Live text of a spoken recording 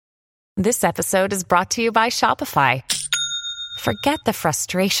This episode is brought to you by Shopify. Forget the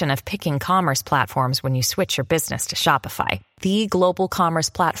frustration of picking commerce platforms when you switch your business to Shopify, the global commerce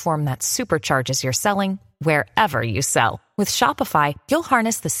platform that supercharges your selling wherever you sell. With Shopify, you'll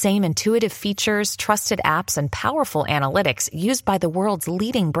harness the same intuitive features, trusted apps, and powerful analytics used by the world's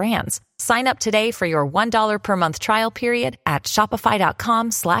leading brands. Sign up today for your $1 per month trial period at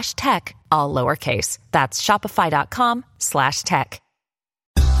shopify.com/tech, all lowercase. That's shopify.com/tech.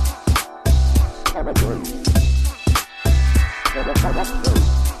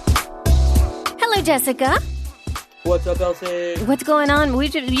 Hello, Jessica. What's up, Elsie? What's going on? We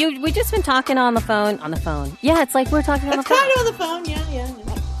just been talking on the phone. Yeah, it's like we're talking on the phone. Kind of on the phone,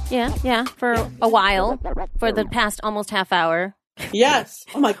 yeah. For a while, for the past almost half hour. Yes.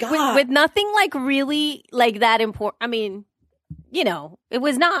 Oh my God. With nothing like really like that important. I mean, you know, it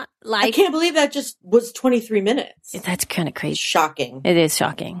was not like. I can't believe that just was 23 minutes. That's kind of crazy. Shocking. It is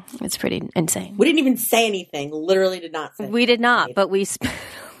shocking. It's pretty insane. We didn't even say anything. Literally did not say anything. We did not, but we spent all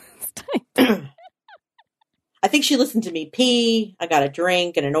this time. I think she listened to me pee. I got a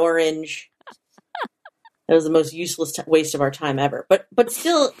drink and an orange. It was the most useless waste of our time ever. But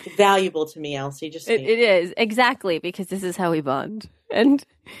still valuable to me, Elsie. It is. Exactly. Because this is how we bond. And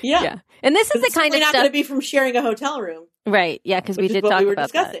yeah. And this is the kind of stuff. It's not going to be from sharing a hotel room. Right. Yeah. Because we did talk about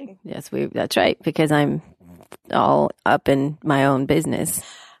discussing. That. Yes, that's right. Because I'm all up in my own business.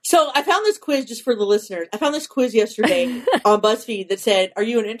 So I found this quiz just for the listeners. I found this quiz yesterday on BuzzFeed that said, "Are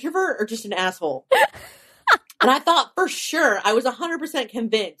you an introvert or just an asshole?" And I thought for sure, I was 100%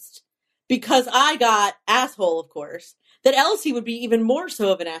 convinced, because I got asshole, of course, that Elsie would be even more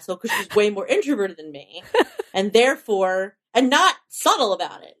so of an asshole because she's way more introverted than me. And therefore, and not subtle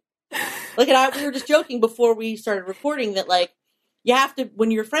about it. Like, we were just joking before we started recording that, like, you have to, when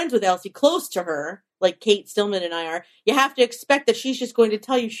you're friends with Elsie, close to her, like Kate Stillman and I are, you have to expect that she's just going to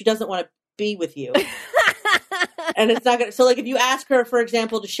tell you she doesn't want to be with you. And it's not going to, so like if you ask her, for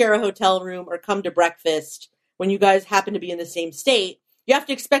example, to share a hotel room or come to breakfast when you guys happen to be in the same state, you have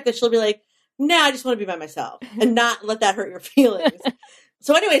to expect that she'll be like, "Nah, I just want to be by myself," and not let that hurt your feelings.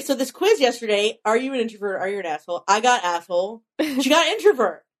 So anyway, so this quiz yesterday, are you an introvert? Are you an asshole? I got asshole. She got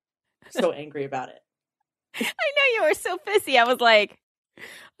introvert. So angry about it. I know, you were so pissy. I was like,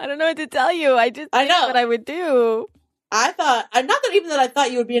 I don't know what to tell you. I know what I would do. I thought, not that even that I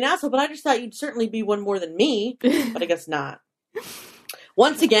thought you would be an asshole, but I just thought you'd certainly be one more than me. But I guess not.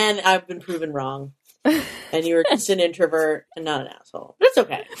 Once again, I've been proven wrong. And you're just an introvert and not an asshole. But it's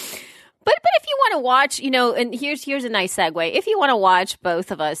okay. But if you want to watch, you know, and here's a nice segue. If you want to watch both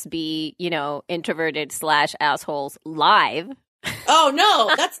of us be, you know, introverted / assholes live. Oh,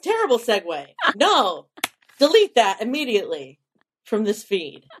 no, that's a terrible segue. No, delete that immediately from this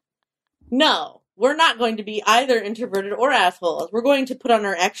feed. No, we're not going to be either introverted or assholes. We're going to put on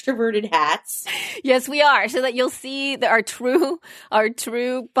our extroverted hats. Yes, we are. So that you'll see our true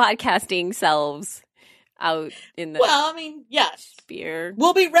podcasting selves out in the yes. sphere.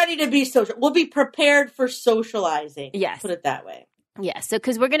 We'll be ready to be social. We'll be prepared for socializing. Yes. Put it that way. Yes. So,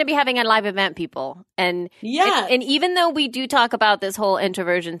 because we're going to be having a live event, people. And even though we do talk about this whole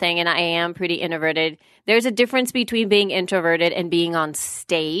introversion thing, and I am pretty introverted, there's a difference between being introverted and being on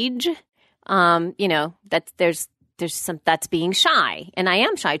stage. You know, there's that's being shy. And I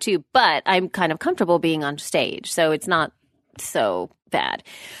am shy too, but I'm kind of comfortable being on stage. So it's not so bad.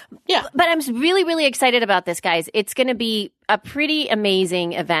 Yeah. But I'm really, really excited about this, guys. It's going to be a pretty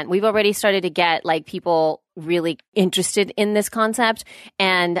amazing event. We've already started to get like people really interested in this concept,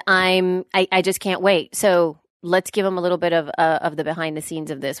 and I just can't wait. So let's give them a little bit of the behind the scenes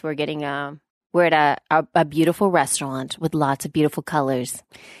of this. We're at a beautiful restaurant with lots of beautiful colors,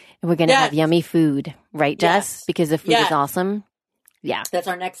 and we're going to have yummy food, right, Jess? Yes. Because the food is awesome. Yeah. That's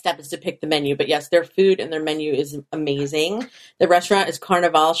our next step, is to pick the menu. But yes, their food and their menu is amazing. The restaurant is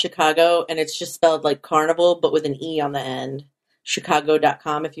Carnival Chicago, and it's just spelled like carnival, but with an E on the end.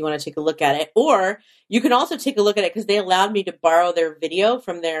 Chicago.com if you want to take a look at it. Or you can also take a look at it because they allowed me to borrow their video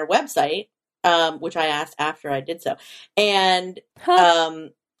from their website, which I asked after I did so. And so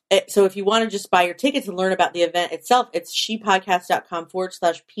if you want to just buy your tickets and learn about the event itself, it's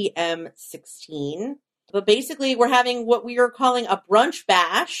shepodcast.com/PM16. But basically, we're having what we are calling a brunch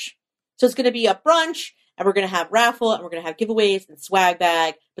bash. So it's going to be a brunch, and we're going to have raffle, and we're going to have giveaways and swag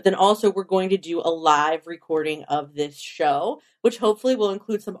bag. But then also we're going to do a live recording of this show, which hopefully will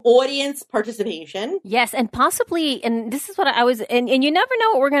include some audience participation. Yes, and possibly, and this is what I was, and you never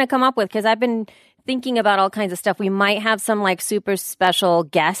know what we're going to come up with, because I've been thinking about all kinds of stuff. We might have some like super special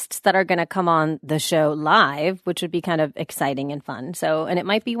guests that are going to come on the show live, which would be kind of exciting and fun. So, and it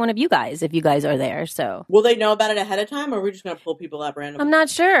might be one of you guys if you guys are there. So, will they know about it ahead of time, or are we just going to pull people up randomly? I'm not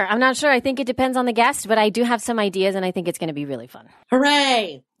sure. I think it depends on the guest, but I do have some ideas, and I think it's going to be really fun.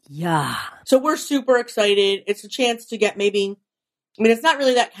 Hooray! Yeah. So we're super excited. It's a chance to get it's not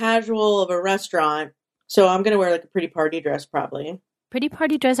really that casual of a restaurant. So I'm going to wear like a pretty party dress probably. Pretty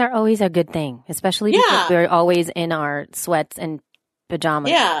party dress are always a good thing, especially because we're always in our sweats and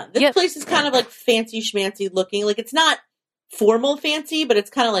pajamas. Yeah. This place is kind of like fancy schmancy looking. Like it's not formal fancy, but it's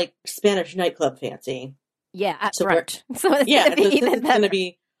kind of like Spanish nightclub fancy. Yeah, at brunch. So it's going to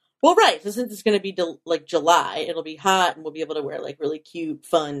be well, right. So since it's going to be like July, it'll be hot and we'll be able to wear like really cute,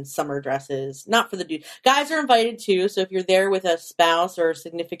 fun summer dresses. Not for the dude. Guys are invited too. So if you're there with a spouse or a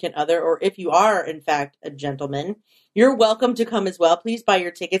significant other, or if you are, in fact, a gentleman, you're welcome to come as well. Please buy your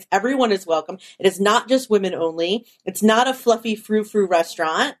tickets. Everyone is welcome. It is not just women only. It's not a fluffy frou-frou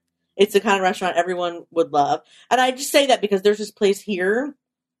restaurant. It's the kind of restaurant everyone would love. And I just say that because there's this place here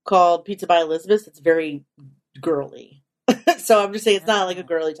called Pizza by Elizabeth that's very girly. So I'm just saying it's not like a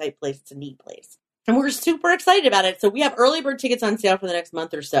girly type place. It's a neat place. And we're super excited about it. So we have early bird tickets on sale for the next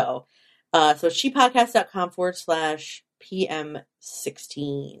month or so. So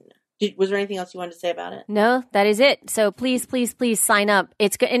shepodcast.com/PM16. Was there anything else you wanted to say about it? No, that is it. So please, please, please sign up.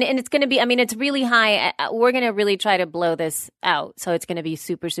 It's and it's going to be, it's really high. We're going to really try to blow this out. So it's going to be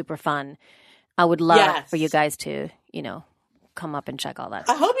super, super fun. I would love for you guys to, come up and check all that.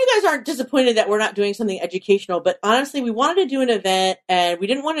 I hope you guys aren't disappointed that we're not doing something educational, but honestly, we wanted to do an event and we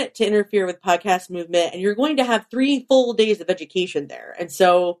didn't want it to interfere with podcast movement. And you're going to have 3 full days of education there. And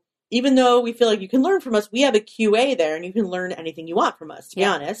so even though we feel like you can learn from us, we have a QA there and you can learn anything you want from us, to be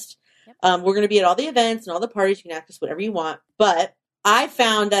honest. Yep. We're going to be at all the events and all the parties. You can ask us whatever you want. But I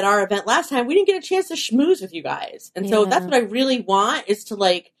found that our event last time, we didn't get a chance to schmooze with you guys. And so that's what I really want, is to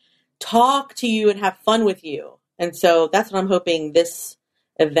like talk to you and have fun with you. And so that's what I'm hoping this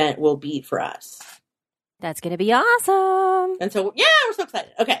event will be for us. That's going to be awesome. And so, we're so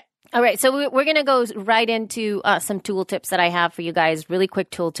excited. Okay. All right. So we're going to go right into some tool tips that I have for you guys. Really quick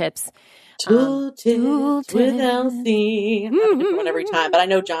tool tips. Tool tips with Elsie. I'm having a different one every time, but I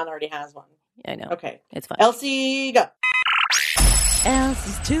know John already has one. I know. Okay. It's fun. Elsie, go.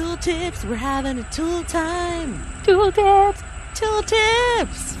 Elsie's tool tips. We're having a tool time. Tool tips. Tool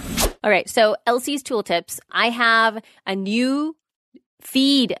tips. All right. So Elsie's tool tips. I have a new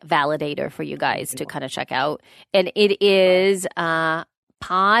feed validator for you guys to kind of check out. And it is Podba.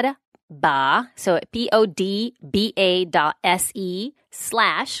 So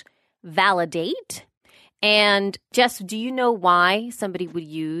podba.se/validate. And Jess, do you know why somebody would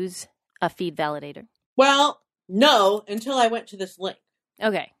use a feed validator? Well, no, until I went to this link.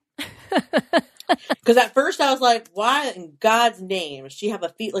 Okay. Because at first I was like, why in God's name does she have a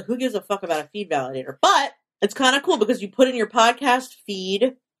feed? Like, who gives a fuck about a feed validator? But it's kind of cool because you put in your podcast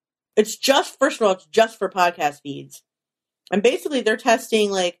feed. It's just, first of all, it's just for podcast feeds. And basically they're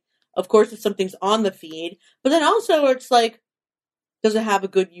testing, like, of course, if something's on the feed, but then also it's like, does it have a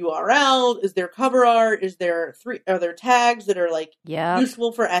good URL? Is there cover art? Are there tags that are like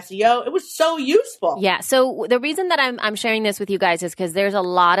useful for SEO? It was so useful. Yeah. So the reason that I'm sharing this with you guys is because there's a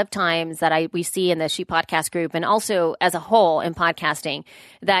lot of times that we see in the She Podcast group and also as a whole in podcasting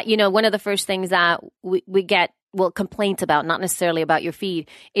that, one of the first things that we get complaints about, not necessarily about your feed,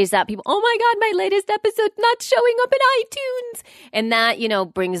 is that people, oh my God, my latest episode's not showing up in iTunes. And that,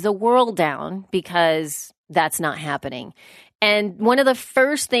 brings the world down because that's not happening. And one of the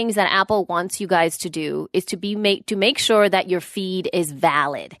first things that Apple wants you guys to do is to make sure that your feed is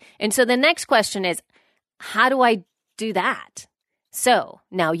valid. And so the next question is, how do I do that? So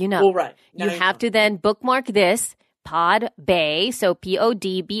now you know. Well, right. You have to then bookmark this Podba, so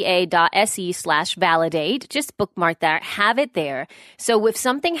podba.se/validate. Just bookmark that, have it there. So if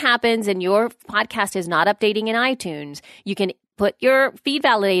something happens and your podcast is not updating in iTunes, you can put your feed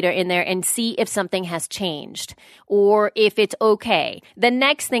validator in there and see if something has changed or if it's okay. The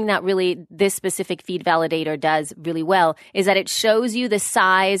next thing that really this specific feed validator does really well is that it shows you the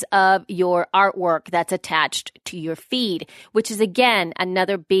size of your artwork that's attached to your feed, which is, again,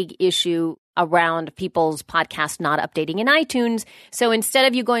 another big issue around people's podcasts not updating in iTunes. So instead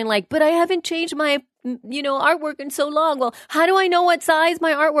of you going like, but I haven't changed my, artwork in so long. Well, how do I know what size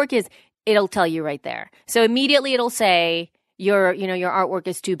my artwork is? It'll tell you right there. So immediately it'll say, your artwork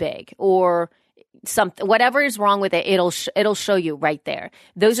is too big, or something, whatever is wrong with it, it'll show you right there.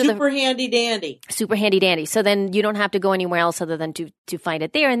 Those are super handy dandy. Super handy dandy. So then you don't have to go anywhere else other than to find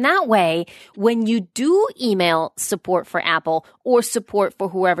it there. And that way, when you do email support for Apple or support for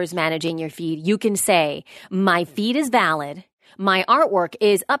whoever's managing your feed, you can say, my feed is valid. My artwork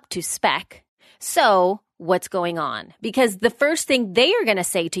is up to spec. So what's going on? Because the first thing they are going to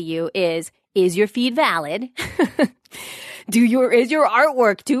say to you is your feed valid? Is your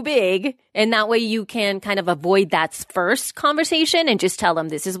artwork too big? And that way you can kind of avoid that first conversation and just tell them,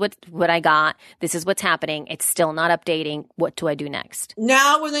 this is what I got. This is what's happening. It's still not updating. What do I do next?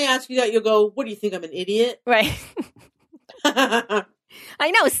 Now, when they ask you that, you'll go, what do you think? I'm an idiot? Right.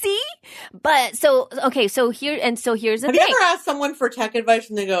 I know. See? But so here's the thing. Have you ever asked someone for tech advice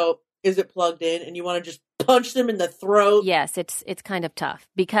and they go, is it plugged in? And you want to just punch them in the throat? Yes, it's kind of tough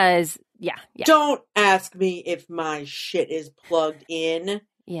because yeah. Don't ask me if my shit is plugged in.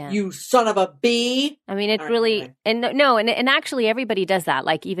 Yeah. You son of a bee. I mean, it's really, and actually everybody does that.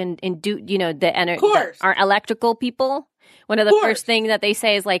 Like even our electrical people, one of the first things that they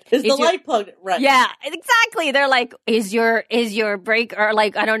say is like, is the light plugged in? Right. Yeah, exactly. They're like, is your break, or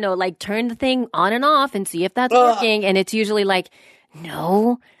like, I don't know, like turn the thing on and off and see if that's working. And it's usually like,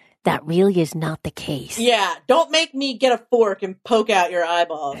 no, that really is not the case. Yeah, don't make me get a fork and poke out your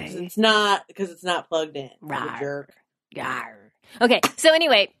eyeballs because it's not plugged in. Rawr. Jerk. Rawr. Okay, so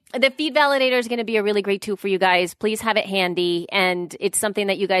anyway, the feed validator is going to be a really great tool for you guys. Please have it handy, and it's something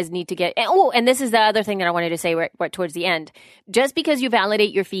that you guys need to get. And this is the other thing that I wanted to say right towards the end. Just because you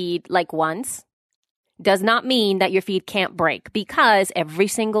validate your feed like once does not mean that your feed can't break, because every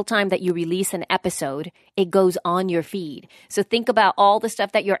single time that you release an episode, it goes on your feed. So think about all the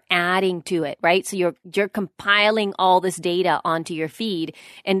stuff that you're adding to it, right? So you're compiling all this data onto your feed,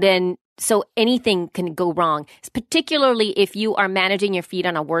 and then so anything can go wrong, particularly if you are managing your feed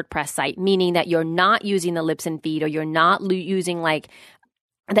on a WordPress site, meaning that you're not using the Libsyn feed, or you're not using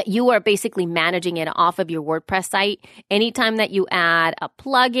that you are basically managing it off of your WordPress site. Anytime that you add a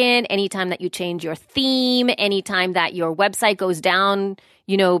plugin, anytime that you change your theme, anytime that your website goes down,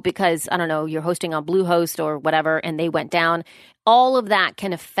 because, I don't know, you're hosting on Bluehost or whatever, and they went down, all of that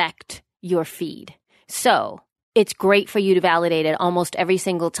can affect your feed. So it's great for you to validate it almost every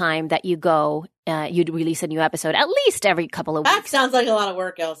single time that you go, you'd release a new episode, at least every couple of weeks. That sounds like a lot of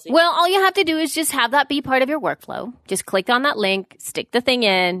work, Elsie. Well, all you have to do is just have that be part of your workflow. Just click on that link, stick the thing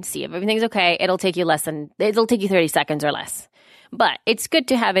in, see if everything's okay. It'll take you 30 seconds or less. But it's good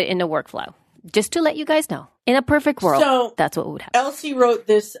to have it in the workflow, just to let you guys know. In a perfect world, that's what would happen. Elsie wrote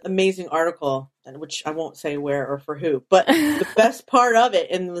this amazing article, which I won't say where or for who, but the best part of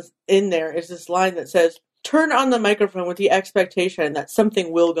it in there is this line that says, turn on the microphone with the expectation that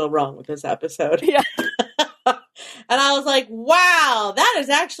something will go wrong with this episode. Yeah. And I was like, wow, that is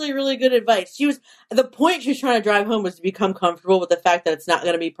actually really good advice. The point she was trying to drive home was to become comfortable with the fact that it's not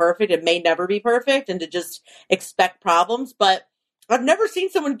going to be perfect. It may never be perfect, and to just expect problems. But I've never seen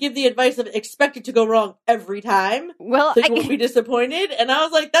someone give the advice of expect it to go wrong every time. Well, so you won't be disappointed. And I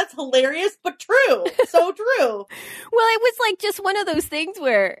was like, that's hilarious, but true. So true. Well, it was like just one of those things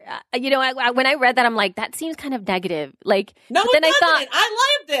where, when I read that, I'm like, that seems kind of negative. Like, no, but then I thought,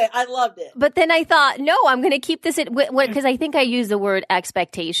 I loved it. But then I thought, no, I'm going to keep this because I think I used the word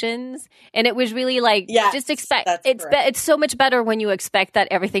expectations, and it was really like, just expect. It's so much better when you expect that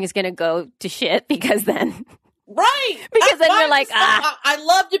everything is going to go to shit, because then. Right. Because then you're like, I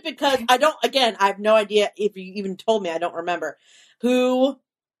loved it because I have no idea if you even told me, I don't remember who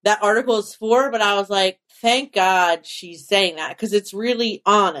that article is for, but I was like, thank God she's saying that, because it's really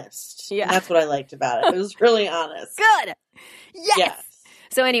honest. Yeah. And that's what I liked about it. It was really honest. Good. Yes.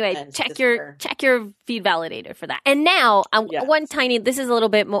 So anyway, check your feed validator for that. And now, this is a little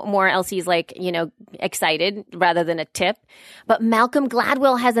bit more Elsie's excited rather than a tip. But Malcolm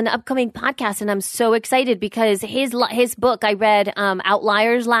Gladwell has an upcoming podcast, and I'm so excited because his book, I read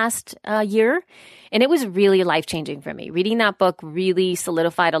Outliers last year, and it was really life-changing for me. Reading that book really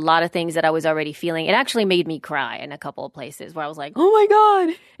solidified a lot of things that I was already feeling. It actually made me cry in a couple of places where I was like, oh my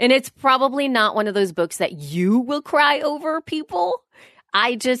God. And it's probably not one of those books that you will cry over, people.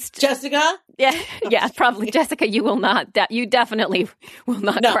 Jessica? Yeah, probably. Jessica, you will not. You definitely will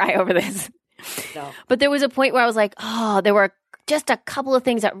not cry over this. No. But there was a point where I was like, there were just a couple of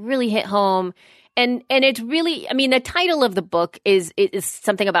things that really hit home. And it's really, the title of the book is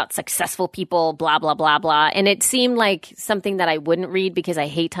something about successful people, blah, blah, blah, blah. And it seemed like something that I wouldn't read because I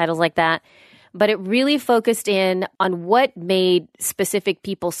hate titles like that. But it really focused in on what made specific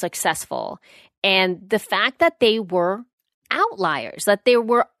people successful. And the fact that they were outliers, that there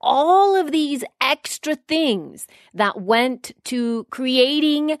were all of these extra things that went to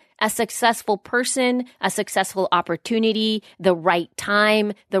creating a successful person, a successful opportunity, the right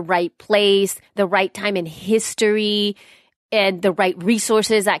time, the right place, the right time in history, and the right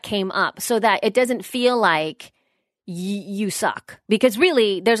resources that came up, so that it doesn't feel like you suck. Because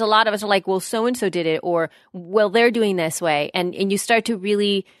really, there's a lot of us are like, well, so-and-so did it, or, well, they're doing this way. And you start to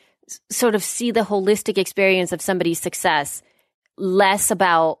really sort of see the holistic experience of somebody's success, less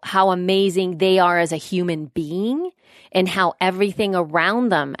about how amazing they are as a human being and how everything around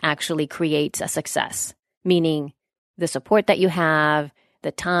them actually creates a success, meaning the support that you have,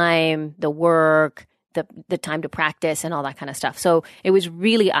 the time, the work, the time to practice and all that kind of stuff. So it was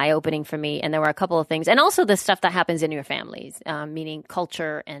really eye-opening for me. And there were a couple of things. And also the stuff that happens in your families, meaning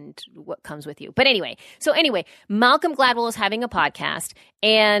culture and what comes with you. But anyway, Malcolm Gladwell is having a podcast.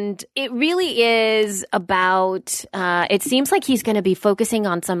 And it really is about, it seems like he's going to be focusing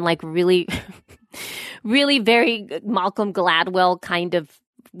on some like really, really very Malcolm Gladwell kind of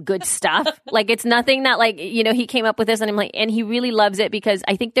good stuff. Like, it's nothing that, like, you know, he came up with this and I'm like, and he really loves it, because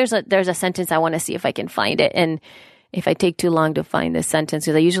I think there's a sentence I want to see if I can find it. And if I take too long to find this sentence,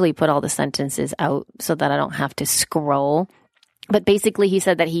 because I usually put all the sentences out so that I don't have to scroll. But basically he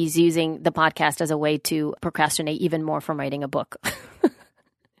said that he's using the podcast as a way to procrastinate even more from writing a book.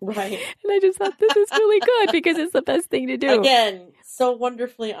 Right. And I just thought this is really good because it's the best thing to do. Again, so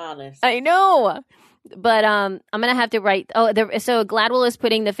wonderfully honest. I know. But I'm going to have to write. So Gladwell is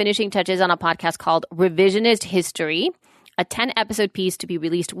putting the finishing touches on a podcast called Revisionist History, a 10-episode piece to be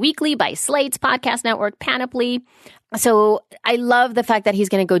released weekly by Slate's podcast network, Panoply. So I love the fact that he's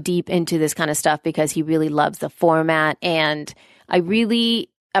going to go deep into this kind of stuff because he really loves the format. And I really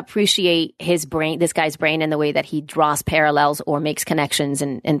appreciate his brain, this guy's brain, and the way that he draws parallels or makes connections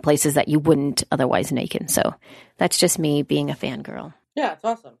in places that you wouldn't otherwise make it. So that's just me being a fangirl. Yeah, it's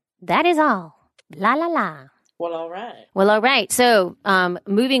awesome. That is all. La la la. Well, all right. Well, all right. So,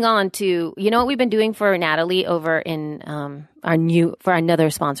 moving on to, you know what we've been doing for Natalie over in for another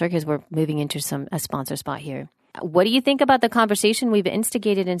sponsor, because we're moving into a sponsor spot here. What do you think about the conversation we've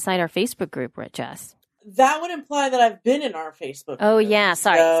instigated inside our Facebook group, Jess? That would imply that I've been in our Facebook group. Oh, yeah.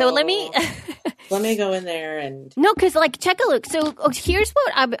 Sorry. So let me... Let me go in there and... No, because, like, check a look. So here's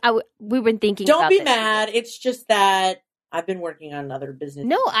what we've been thinking about. Don't be mad. It's just that I've been working on other business.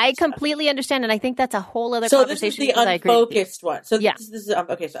 No, I completely understand, and I think that's a whole other conversation. So this is the unfocused one. So yeah. This is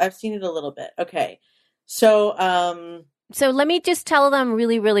okay. So I've seen it a little bit. Okay. So So let me just tell them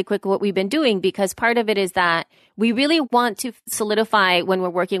really, really quick what we've been doing, because part of it is that we really want to solidify when we're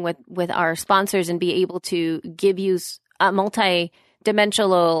working with our sponsors and be able to give you a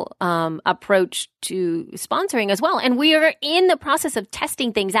multi-dimensional approach to sponsoring as well. And we are in the process of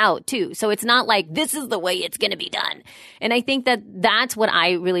testing things out too. So it's not like this is the way it's going to be done. And I think that that's what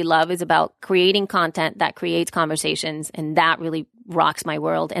I really love, is about creating content that creates conversations. And that really rocks my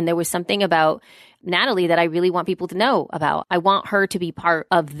world. And there was something about Natalie that I really want people to know about. I want her to be part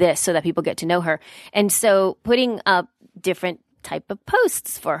of this so that people get to know her. And so putting up different type of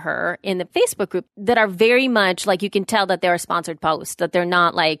posts for her in the Facebook group that are very much like, you can tell that they're a sponsored post, that they're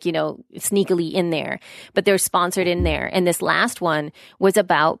not like, you know, sneakily in there, but they're sponsored in there. And this last one was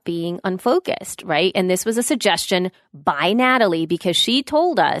about being unfocused, right? And this was a suggestion by Natalie, because she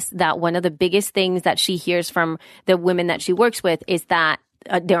told us that one of the biggest things that she hears from the women that she works with is that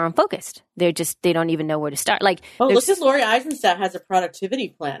they're unfocused. They don't even know where to start. Like, look at Lori Eisenstadt has a productivity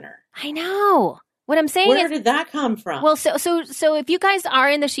planner. I know. What I'm saying Where did that come from? Well, so if you guys are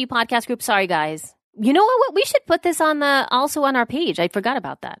in the She Podcast group, sorry guys. You know what? We should put this also on our page. I forgot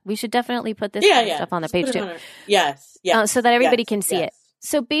about that. We should definitely put this stuff on the page too. Yes. So that everybody can see it.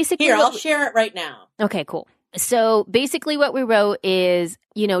 So basically, here, I'll share it right now. Okay, cool. So basically, what we wrote is,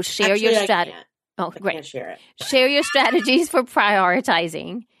 you know, share your strategy. Oh, great. Can't share it. Share your strategies for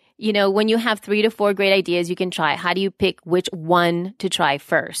prioritizing. You know, when you have 3 to 4 great ideas you can try, how do you pick which one to try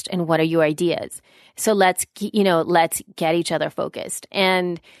first? And what are your ideas? So let's get each other focused.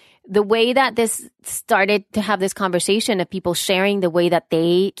 And the way that this started to have this conversation of people sharing the way that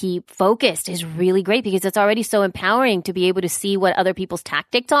they keep focused is really great, because it's already so empowering to be able to see what other people's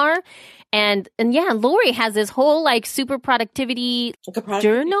tactics are. And yeah, Lori has this whole like super productivity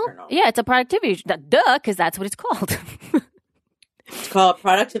journal. Yeah, it's a productivity, because that's what it's called. It's called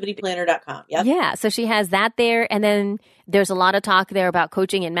productivityplanner.com. Yep. Yeah. So she has that there. And then there's a lot of talk there about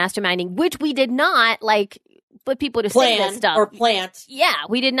coaching and masterminding, which we did not like put people to say this stuff. Or plant. Yeah.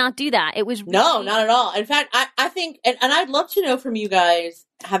 We did not do that. It was really... No, not at all. In fact, I think, and I'd love to know from you guys,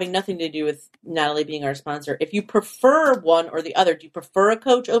 having nothing to do with Natalie being our sponsor, if you prefer one or the other. Do you prefer a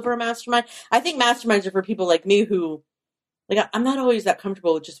coach over a mastermind? I think masterminds are for people like me who like, I'm not always that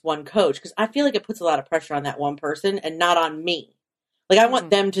comfortable with just one coach because I feel like it puts a lot of pressure on that one person and not on me. Like, I want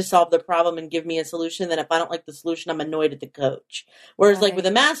them to solve the problem and give me a solution. Then if I don't like the solution, I'm annoyed at the coach. Whereas like with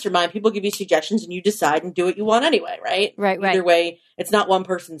a mastermind, people give you suggestions and you decide and do what you want anyway, right? Right. Either way, it's not one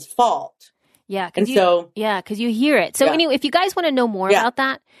person's fault. Yeah. And because you hear it. So anyway, if you guys want to know more about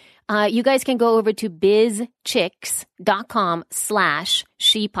that, you guys can go over to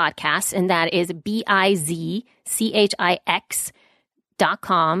bizchix.com/shepodcast. And that is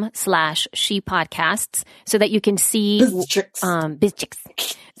bizchix.com/shepodcasts so that you can see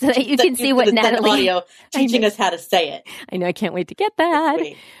bizchix. So that you can see what Natalie audio teaching us how to say it. I know, I can't wait to get that.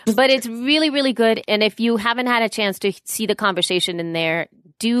 But it's really, really good. And if you haven't had a chance to see the conversation in there,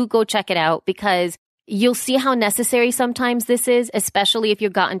 do go check it out because you'll see how necessary sometimes this is, especially if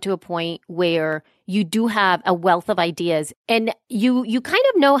you've gotten to a point where you do have a wealth of ideas and you kind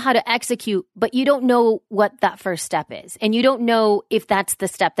of know how to execute, but you don't know what that first step is. And you don't know if that's the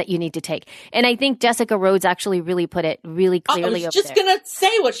step that you need to take. And I think Jessica Rhodes actually really put it really clearly. I was just going to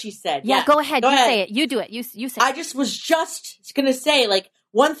say what she said. Yeah, go ahead. You say it. You do it. You say it. I just was just going to say, like,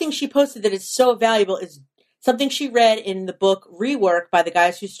 one thing she posted that is so valuable is something she read in the book Rework by the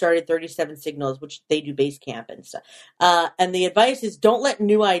guys who started 37 Signals, which they do base camp and stuff. And the advice is don't let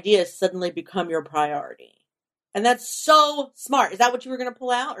new ideas suddenly become your priority. And that's so smart. Is that what you were going to pull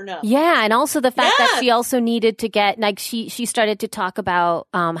out or no? Yeah. And also the fact that she also needed to get, like, she started to talk about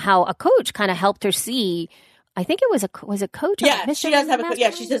how a coach kind of helped her see. I think it was a coach. Yeah, she does have a coach. Yeah,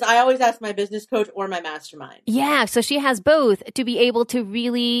 she says, I always ask my business coach or my mastermind. Yeah. So she has both to be able to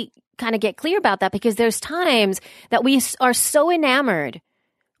really kind of get clear about that because there's times that we are so enamored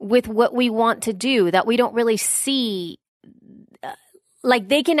with what we want to do that we don't really see, like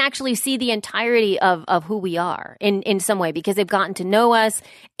they can actually see the entirety of who we are in some way because they've gotten to know us.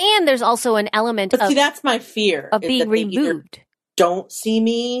 And there's also an element see, that's my fear of being removed. Don't see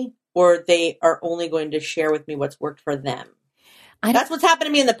me or they are only going to share with me what's worked for them. That's what's happened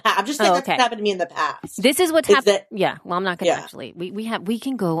to me in the past. I'm just saying that's what's happened to me in the past. This is what's happened. Yeah. Well, I'm not going to actually. We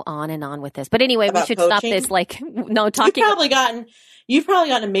can go on and on with this, but anyway, we should stop this. Like, no talking. You've probably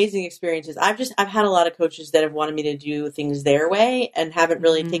gotten amazing experiences. I've had a lot of coaches that have wanted me to do things their way and haven't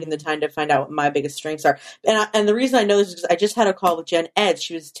really taken the time to find out what my biggest strengths are. And the reason I know this is because I just had a call with Jen Eds.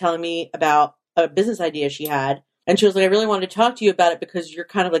 She was telling me about a business idea she had. And she was like, I really wanted to talk to you about it because you're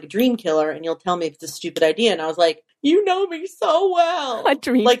kind of like a dream killer and you'll tell me if it's a stupid idea. And I was like, you know me so well. A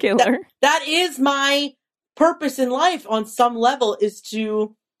dream killer. That is my purpose in life on some level is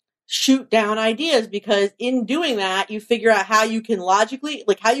to shoot down ideas because in doing that, you figure out how you can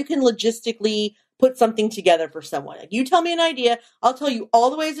logistically put something together for someone. Like you tell me an idea, I'll tell you all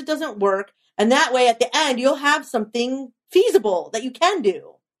the ways it doesn't work. And that way at the end, you'll have something feasible that you can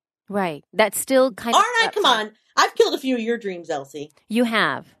do. Right. That's still kind of. All right, come on. I've killed a few of your dreams, Elsie. You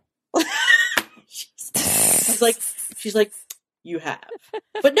have. She's like, you have.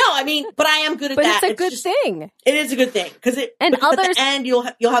 But no, I mean, but I am good at that. But it's a good thing. It is a good thing because at the end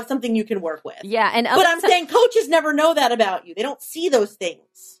you'll have something you can work with. Yeah, but I'm saying coaches never know that about you. They don't see those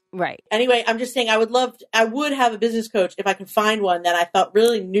things. Right. Anyway, I'm just saying I would have a business coach if I could find one that I felt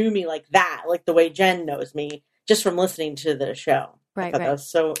really knew me like that, like the way Jen knows me, just from listening to the show. Right, I thought that was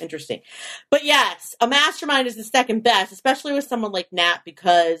so interesting. But yes, a mastermind is the second best, especially with someone like Nat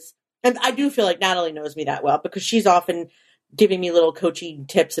and I do feel like Natalie knows me that well because she's often giving me little coaching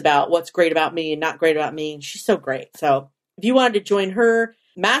tips about what's great about me and not great about me. And she's so great. So if you wanted to join her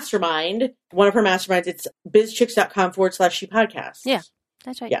mastermind, one of her masterminds, it's bizchix.com/shepodcast. Yeah,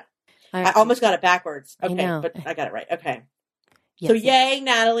 that's right. Yeah. I almost got it backwards. Okay, but I got it right. Okay. Yes, so yay,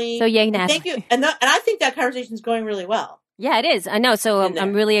 Natalie. Thank you. And I think that conversation is going really well. Yeah, it is. I know. So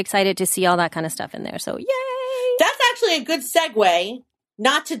I'm really excited to see all that kind of stuff in there. So yay. That's actually a good segue,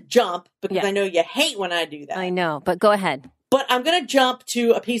 not to jump, because I know you hate when I do that. I know, but go ahead. But I'm going to jump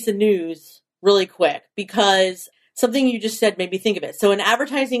to a piece of news really quick because something you just said made me think of it. So in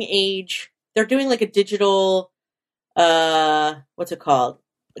Advertising Age, they're doing like a digital, what's it called?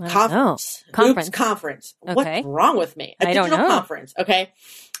 Conference. Conference. Okay. What's wrong with me? A digital conference. Okay.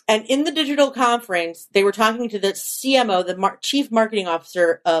 And in the digital conference, they were talking to the CMO, the chief marketing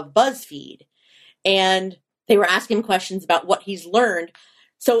officer of BuzzFeed, and they were asking him questions about what he's learned.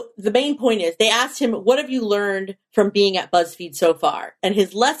 So the main point is they asked him, what have you learned from being at BuzzFeed so far? And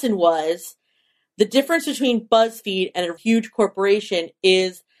his lesson was the difference between BuzzFeed and a huge corporation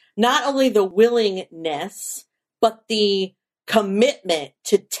is not only the willingness, but the commitment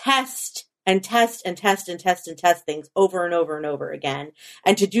to test things over and over and over again,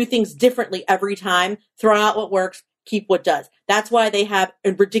 and to do things differently every time, throw out what works, keep what does. That's why they have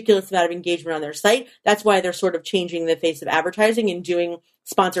a ridiculous amount of engagement on their site. That's why they're sort of changing the face of advertising and doing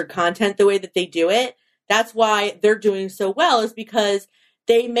sponsored content the way that they do it. That's why they're doing so well, is because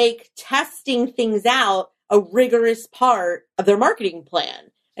they make testing things out a rigorous part of their marketing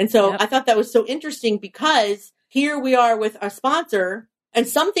plan. And so I thought that was so interesting, because here we are with a sponsor, and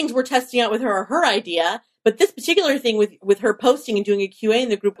some things we're testing out with her are her idea, but this particular thing with her posting and doing a QA in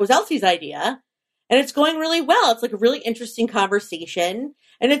the group was Elsie's idea. And it's going really well. It's like a really interesting conversation.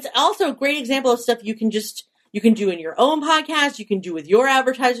 And it's also a great example of stuff you can do in your own podcast. You can do with your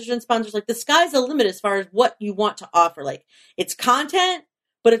advertisers and sponsors. Like, the sky's the limit as far as what you want to offer. Like, it's content,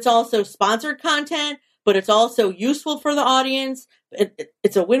 but it's also sponsored content, but it's also useful for the audience.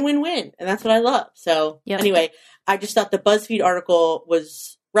 It's a win-win-win. And that's what I love. So anyway, I just thought the BuzzFeed article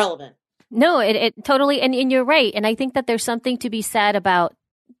was relevant. No, it totally, and you're right. And I think that there's something to be said about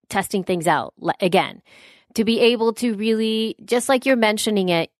testing things out again, to be able to really, just like you're mentioning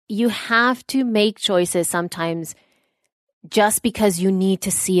it, you have to make choices sometimes just because you need to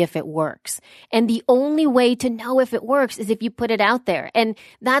see if it works. And the only way to know if it works is if you put it out there. And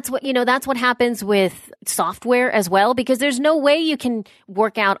that's what happens with software as well, because there's no way you can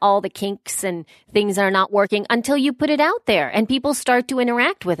work out all the kinks and things that are not working until you put it out there and people start to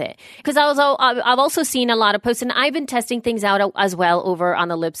interact with it. Because I've also seen a lot of posts, and I've been testing things out as well over on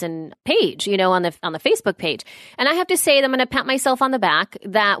the Libsyn page, on the Facebook page. And I have to say that I'm going to pat myself on the back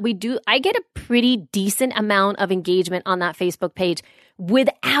that I get a pretty decent amount of engagement on that Facebook page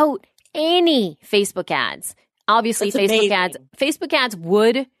without any Facebook ads. Obviously, Facebook ads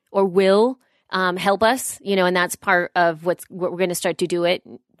would or will help us, and that's part of what we're going to start to do it.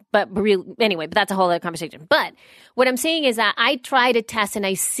 But that's a whole other conversation. But what I'm saying is that I try to test and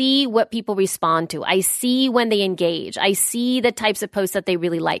I see what people respond to. I see when they engage. I see the types of posts that they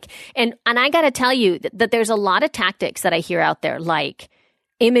really like. And I got to tell you that there's a lot of tactics that I hear out there, like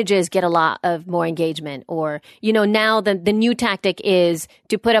images get a lot of more engagement, or, now the new tactic is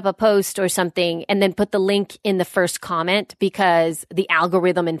to put up a post or something and then put the link in the first comment because the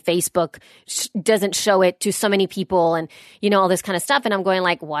algorithm in Facebook doesn't show it to so many people and, all this kind of stuff. And I'm going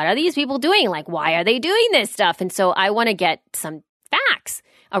like, what are these people doing? Like, why are they doing this stuff? And so I want to get some facts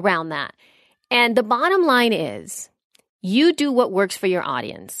around that. And the bottom line is you do what works for your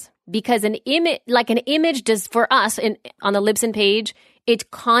audience, because an image does for us on the Libsyn page. It's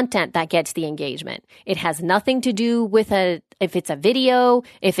content that gets the engagement. It has nothing to do with if it's a video,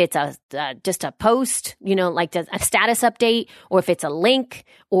 if it's just a post, like a status update, or if it's a link,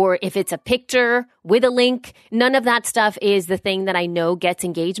 or if it's a picture with a link. None of that stuff is the thing that I know gets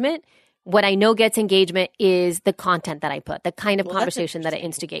engagement. What I know gets engagement is the content that I put, the kind of conversation that I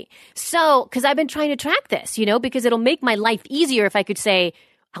instigate. So, because I've been trying to track this, because it'll make my life easier if I could say,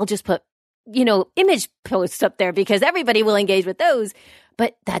 I'll just put image posts up there because everybody will engage with those.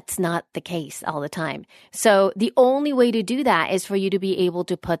 But that's not the case all the time. So the only way to do that is for you to be able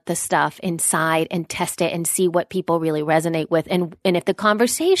to put the stuff inside and test it and see what people really resonate with. And if the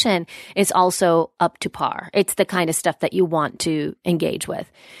conversation is also up to par, it's the kind of stuff that you want to engage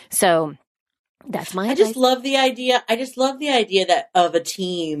with. So that's my advice. I just love the idea that of a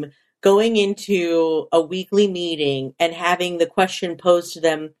team going into a weekly meeting and having the question posed to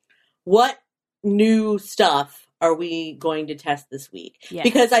them, what new stuff are we going to test this week? Yeah.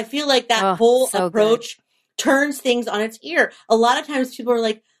 Because I feel like that whole approach turns things on its ear. A lot of times people are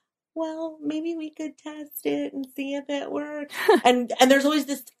like, well, maybe we could test it and see if it works. and there's always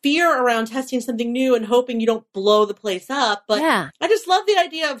this fear around testing something new and hoping you don't blow the place up. But I just love the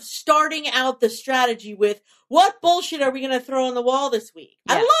idea of starting out the strategy with, what bullshit are we going to throw on the wall this week?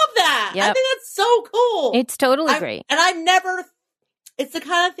 Yeah. I love that. Yep. I think that's so cool. It's totally great. And it's the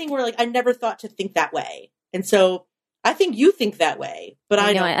kind of thing where I never thought to think that way. And so I think you think that way, but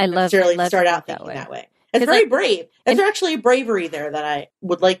I don't necessarily start out thinking that way. It's very brave. There's actually a bravery there that I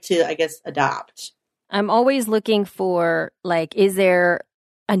would like to, I guess, adopt. I'm always looking for, is there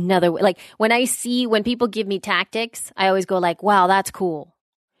another way? When people give me tactics, I always go wow, that's cool.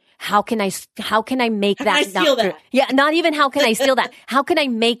 How can I make that? I steal that? Yeah, not even how can I steal that? How can I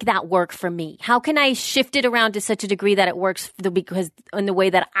make that work for me? How can I shift it around to such a degree that it works because in the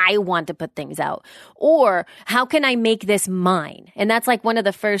way that I want to put things out? Or how can I make this mine? And that's one of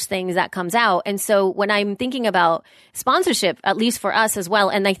the first things that comes out. And so when I'm thinking about sponsorship, at least for us as well,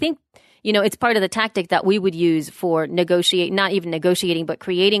 and I think it's part of the tactic that we would use for not even negotiating, but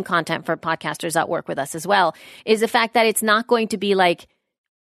creating content for podcasters that work with us as well, is the fact that it's not going to be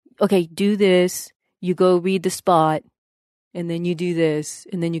okay, do this, you go read the spot, and then you do this,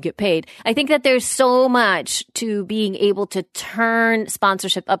 and then you get paid. I think that there's so much to being able to turn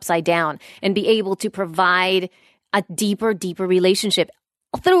sponsorship upside down and be able to provide a deeper relationship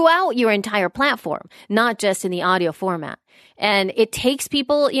throughout your entire platform, not just in the audio format. And it takes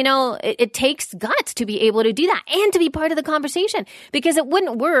people, it takes guts to be able to do that and to be part of the conversation, because it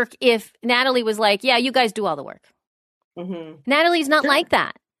wouldn't work if Natalie was like, yeah, you guys do all the work. Mm-hmm. Natalie's not like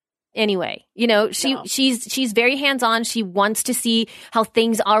that. Anyway, she's very hands-on. She wants to see how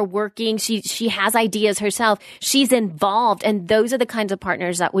things are working. She has ideas herself. She's involved. And those are the kinds of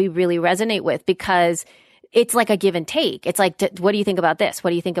partners that we really resonate with, because it's like a give and take. It's like, what do you think about this?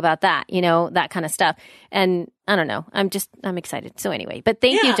 What do you think about that? That kind of stuff. And I don't know. I'm excited. So anyway, but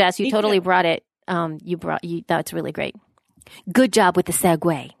thank you, Jess. You totally brought it. That's really great. Good job with the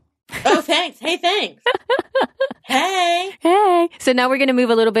segue. Oh, thanks. Hey, thanks. Hey. So now we're going to move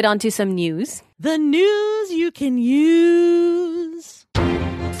a little bit onto some news. The news you can use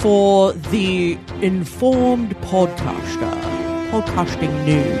for the informed podcaster. Podcasting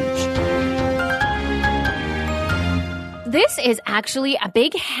news. This is actually a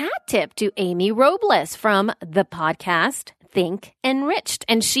big hat tip to Amy Robles from the podcast Think Enriched.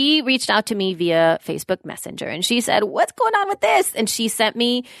 And she reached out to me via Facebook Messenger, and she said, what's going on with this? And she sent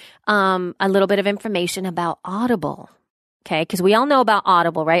me a little bit of information about Audible. Okay, because we all know about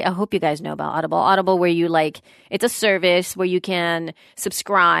Audible, right? I hope you guys know about Audible. Audible, where you it's a service where you can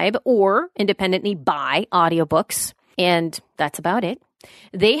subscribe or independently buy audiobooks. And that's about it.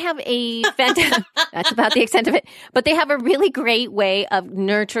 They have that's about the extent of it, but they have a really great way of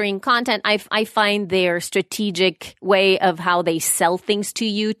nurturing content. I find their strategic way of how they sell things to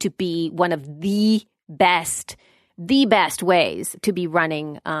you to be one of the best ways to be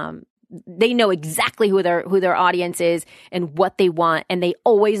running. They know exactly who their audience is and what they want, and they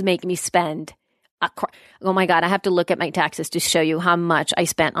always make me spend oh my God, I have to look at my taxes to show you how much I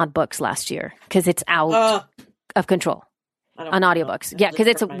spent on books last year, because it's out of control. On audiobooks. Yeah,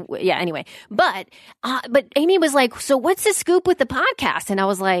 because anyway. But Amy was like, so what's the scoop with the podcast? And I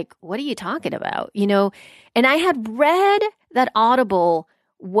was like, what are you talking about? And I had read that Audible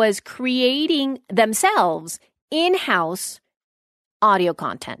was creating themselves in-house audio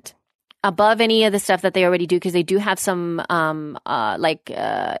content above any of the stuff that they already do, because they do have some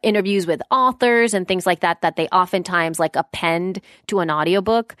interviews with authors and things like that they oftentimes append to an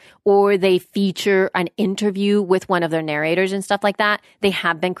audiobook, or they feature an interview with one of their narrators and stuff like that. They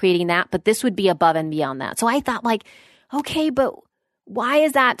have been creating that, but this would be above and beyond that. So I thought, okay, but why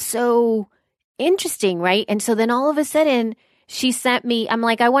is that so interesting, right? And so then all of a sudden she sent me, I'm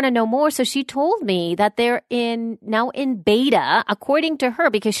like, I want to know more. So she told me that they're now in beta, according to her,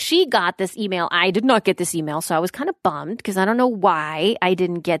 because she got this email. I did not get this email. So I was kind of bummed, because I don't know why I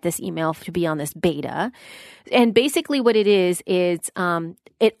didn't get this email to be on this beta. And basically what it is it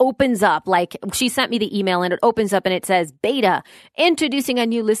opens up, she sent me the email, and it opens up and it says beta, introducing a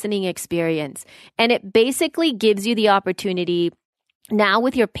new listening experience. And it basically gives you the opportunity now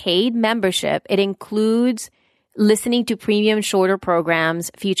with your paid membership. It includes listening to premium shorter programs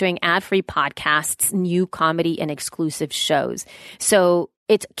featuring ad-free podcasts, new comedy, and exclusive shows. So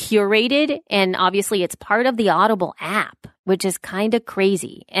it's curated, and obviously it's part of the Audible app, which is kind of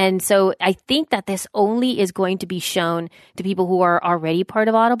crazy. And so I think that this only is going to be shown to people who are already part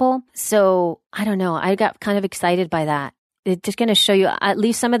of Audible. So I don't know. I got kind of excited by that. It's just going to show you at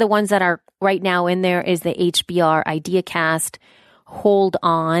least some of the ones that are right now in there is the HBR IdeaCast, Hold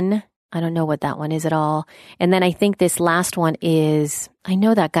On. I don't know what that one is at all. And then I think this last one is, I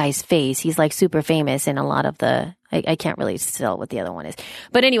know that guy's face. He's super famous in a lot of I can't really tell what the other one is.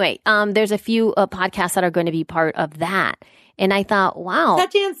 But anyway, there's a few podcasts that are going to be part of that. And I thought, wow. Is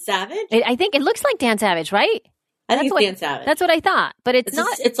that Dan Savage? I think it looks like Dan Savage, right? I think it's Dan Savage. That's what I thought. But it's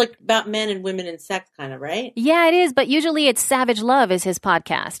not. It's about men and women and sex kind of, right? Yeah, it is. But usually it's Savage Love is his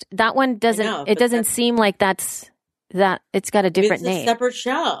podcast. That one doesn't, it doesn't seem like that's. That it's got a different name. It's a separate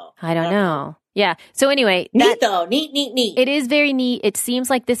show. I don't know. Yeah. So anyway. Neat though. Neat. It is very neat. It seems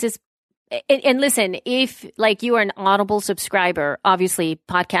like this is, and listen, if you are an Audible subscriber, obviously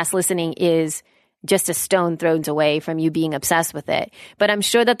podcast listening is just a stone thrown away from you being obsessed with it. But I'm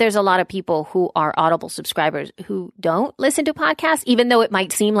sure that there's a lot of people who are Audible subscribers who don't listen to podcasts, even though it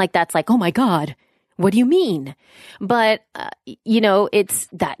might seem like that's oh my God, what do you mean? But, it's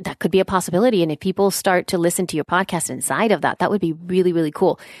that could be a possibility. And if people start to listen to your podcast inside of that, that would be really, really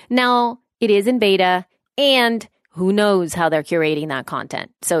cool. Now, it is in beta, and who knows how they're curating that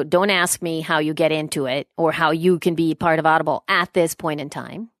content. So don't ask me how you get into it or how you can be part of Audible at this point in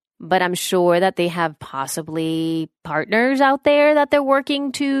time. But I'm sure that they have possibly partners out there that they're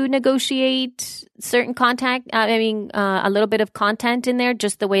working to negotiate certain content. A little bit of content in there,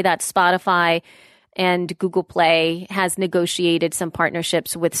 just the way that Spotify And Google Play has negotiated some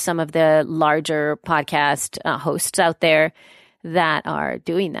partnerships with some of the larger podcast hosts out there that are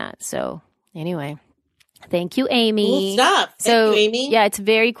doing that. So anyway, thank you, Amy. Cool stuff. Thank you, Amy. Yeah, it's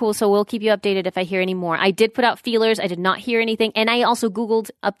very cool. So we'll keep you updated if I hear any more. I did put out feelers. I did not hear anything. And I also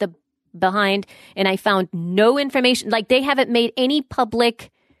Googled up the behind and I found no information. Like they haven't made any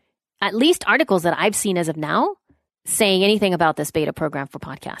public, at least articles that I've seen as of now, saying anything about this beta program for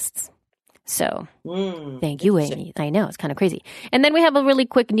podcasts. So thank you, Amy. I know, it's kind of crazy. And then we have a really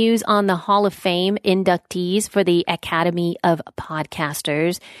quick news on the Hall of Fame inductees for the Academy of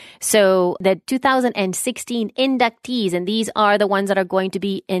Podcasters. So the 2016 inductees, and these are the ones that are going to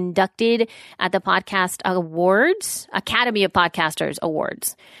be inducted at the Podcast Awards, Academy of Podcasters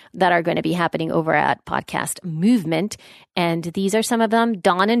Awards, that are going to be happening over at Podcast Movement. And these are some of them.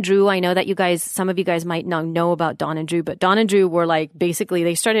 Dawn and Drew. I know that some of you guys might not know about Dawn and Drew, but Dawn and Drew were like, basically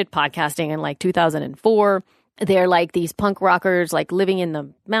they started podcasting in like 2004. They're like these punk rockers, like living in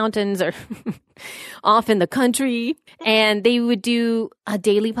the mountains or off in the country. And they would do a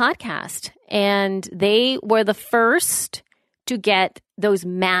daily podcast. And they were the first to get those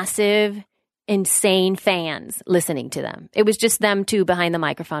massive, insane fans listening to them. It was just them two behind the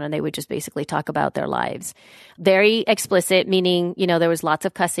microphone, and they would just basically talk about their lives. Very explicit, meaning, there was lots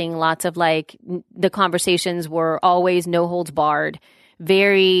of cussing, lots of the conversations were always no holds barred.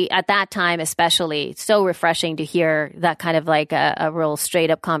 Very, at that time especially, so refreshing to hear that kind of like a real straight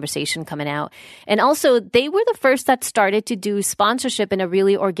up conversation coming out. And also, they were the first that started to do sponsorship in a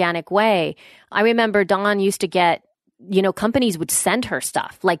really organic way. I remember Dawn used to get, companies would send her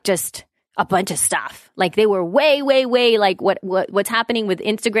stuff, like just a bunch of stuff. Like they were way, way, way like what's happening with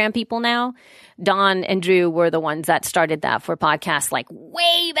Instagram people now. Dawn and Drew were the ones that started that for podcasts like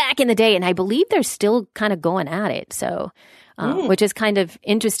way back in the day. And I believe they're still kind of going at it. So, which is kind of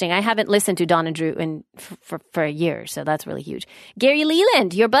interesting. I haven't listened to Dawn and Drew for a year. So that's really huge. Gary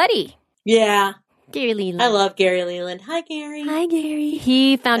Leland, your buddy. Yeah. Gary Leland. I love Gary Leland. Hi, Gary. Hi, Gary.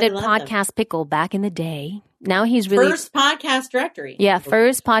 He founded Podcast Pickle back in the day. Now he's really... First podcast directory. Yeah,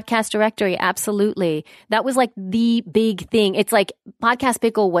 first podcast directory. Absolutely. That was like the big thing. It's like Podcast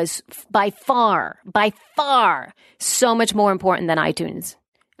Pickle was by far, so much more important than iTunes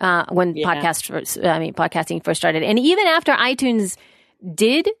when podcasting first started. And even after iTunes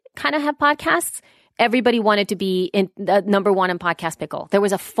did kind of have podcasts, everybody wanted to be in number one in Podcast Pickle. There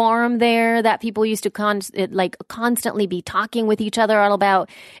was a forum there that people used to constantly be talking with each other all about.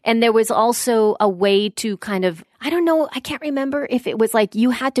 And there was also a way to kind of, I don't know, I can't remember if it was like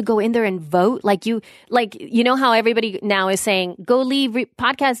you had to go in there and vote. You know how everybody now is saying, go leave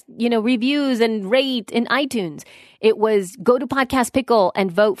podcast, reviews and rate in iTunes. It was go to Podcast Pickle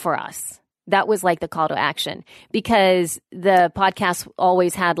and vote for us. That was like the call to action, because the podcast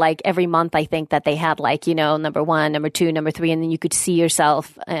always had like every month, I think that they had like, number 1, number 2, number 3, and then you could see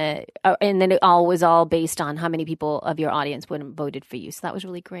yourself. And then it was all based on how many people of your audience would have voted for you. So that was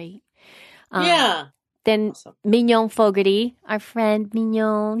really great. Yeah. Then awesome. Mignon Fogarty, our friend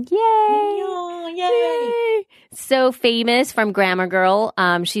Mignon. Yay! Mignon, yay! So famous from Grammar Girl.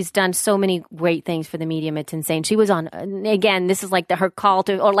 She's done so many great things for the medium. It's insane. She was on, again, this is like her call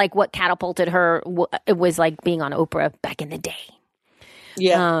to, or like what catapulted her. It was like being on Oprah back in the day.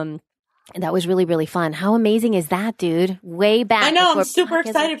 Yeah. And that was really, really fun. How amazing is that, dude? Way back. I know. I'm super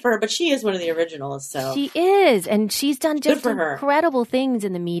excited for her, but she is one of the originals. So she is. And she's done just incredible things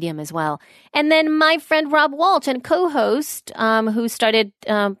in the medium as well. And then my friend Rob Walsh, and co-host, who started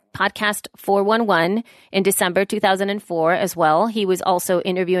Podcast 411 in December 2004 as well. He was also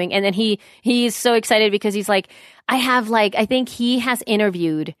interviewing. And then he's so excited because he's like, I think he has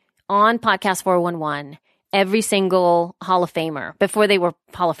interviewed on Podcast 411 every single Hall of Famer before they were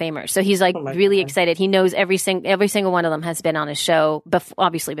Hall of Famers. So he's like really excited. He knows every single one of them has been on his show,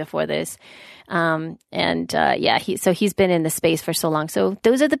 obviously before this. He's been in the space for so long. So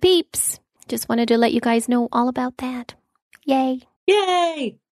those are the peeps. Just wanted to let you guys know all about that. Yay.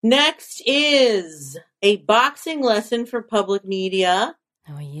 Yay. Next is a boxing lesson for public media.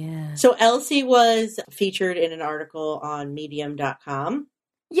 Oh, yeah. So Elsie was featured in an article on medium.com.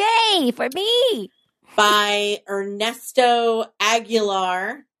 Yay for me. By Ernesto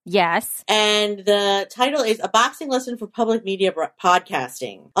Aguilar. Yes. And the title is A Boxing Lesson for Public Media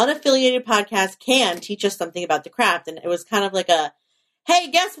Podcasting. Unaffiliated podcasts can teach us something about the craft. And it was kind of like a, hey,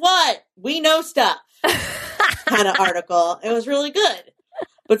 guess what? We know stuff kind of article. It was really good.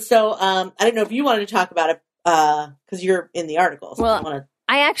 But so I don't know if you wanted to talk about it because you're in the article. So well,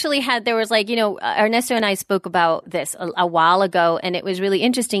 I actually there was Ernesto and I spoke about this a while ago, and it was really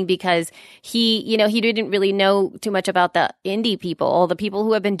interesting because he didn't really know too much about the indie people, all the people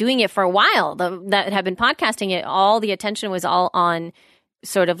who have been doing it for a while, that have been podcasting it. All the attention was all on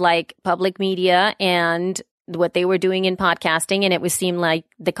sort of like public media and what they were doing in podcasting. And it seemed like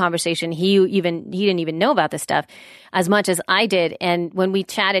the conversation, he didn't even know about this stuff as much as I did. And when we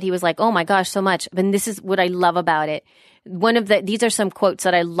chatted, he was like, oh my gosh, so much. And this is what I love about it. These are some quotes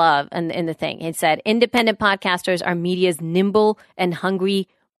that I love in the thing. It said, independent podcasters are media's nimble and hungry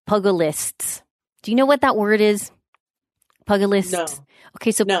pugilists. Do you know what that word is? Pugilist? No.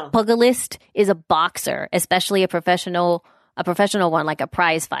 Okay, so No. pugilist is a boxer, especially a professional one, like a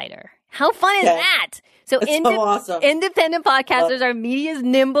prize fighter. How fun is that? So, That's so awesome. Independent podcasters are media's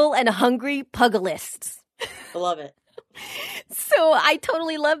nimble and hungry pugilists. I love it. So I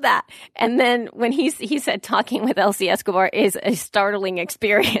totally love that. And then when he said talking with Elsie Escobar is a startling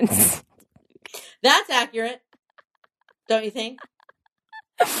experience. That's accurate. Don't you think?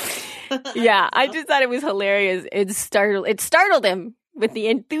 Yeah, I just thought it was hilarious. It startled him with the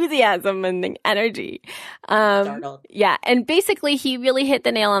enthusiasm and the energy. Startled. Yeah, and basically he really hit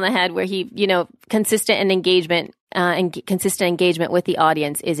the nail on the head where he, consistent engagement with the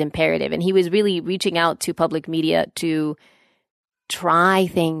audience is imperative. And he was really reaching out to public media to try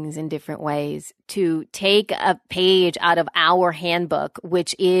things in different ways, to take a page out of our handbook,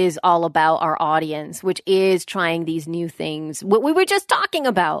 which is all about our audience, which is trying these new things, what we were just talking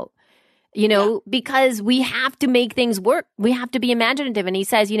about. Because we have to make things work. We have to be imaginative. And he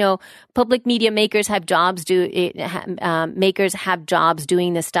says, public media makers have jobs doing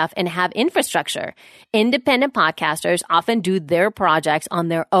this stuff and have infrastructure. Independent podcasters often do their projects on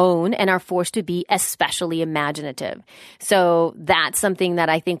their own and are forced to be especially imaginative. So that's something that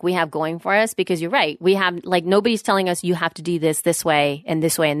I think we have going for us, because you're right. We have, nobody's telling us you have to do this way and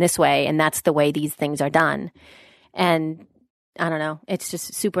this way and this way. And that's the way these things are done. And I don't know. It's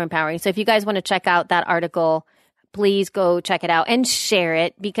just super empowering. So if you guys want to check out that article, please go check it out and share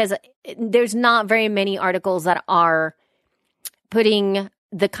it, because there's not very many articles that are putting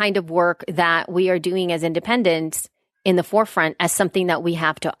the kind of work that we are doing as independents in the forefront as something that we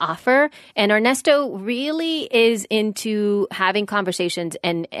have to offer. And Ernesto really is into having conversations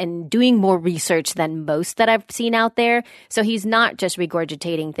and doing more research than most that I've seen out there. So he's not just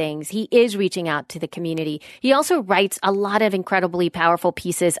regurgitating things. He is reaching out to the community. He also writes a lot of incredibly powerful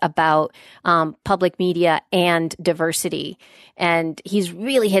pieces about public media and diversity. And he's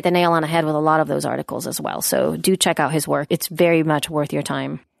really hit the nail on the head with a lot of those articles as well. So do check out his work. It's very much worth your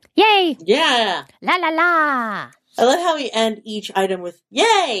time. Yay! Yeah. La la la! I love how we end each item with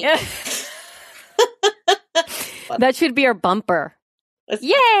 "Yay!" That should be our bumper.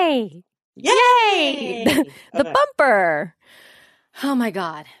 Yay! Yay! The Okay. bumper. Oh my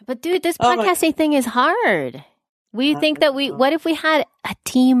God. But dude, this podcasting thing is hard. We think that what if we had a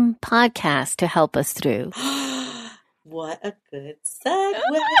team podcast to help us through? What a good segue.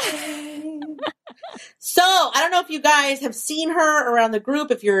 So, I don't know if you guys have seen her around the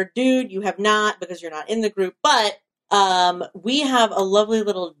group. If you're a dude, you have not, because you're not in the group. But we have a lovely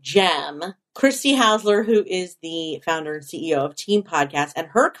little gem, Christy Hausler, who is the founder and CEO of Team Podcast. And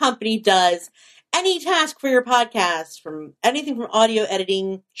her company does any task for your podcast, from anything from audio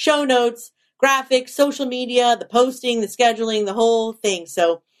editing, show notes, graphics, social media, the posting, the scheduling, the whole thing.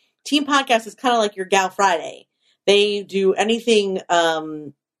 So, Team Podcast is kind of like your Gal Friday. They do anything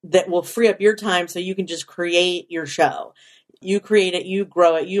that will free up your time so you can just create your show. You create it, you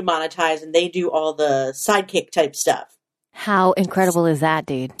grow it, you monetize, and they do all the sidekick type stuff. How incredible is that,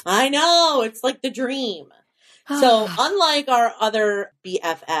 dude? I know, it's like the dream. So unlike our other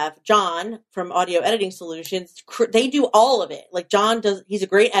BFF, John from Audio Editing Solutions, they do all of it. Like John he's a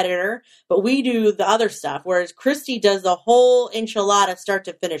great editor, but we do the other stuff. Whereas Christy does the whole enchilada start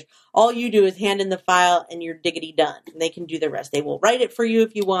to finish. All you do is hand in the file and you're diggity done. And they can do the rest. They will write it for you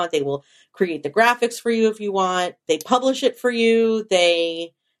if you want. They will create the graphics for you if you want. They publish it for you.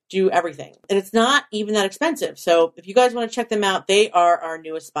 They do everything. And it's not even that expensive. So if you guys want to check them out, they are our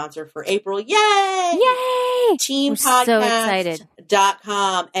newest sponsor for April. Yay! Yay!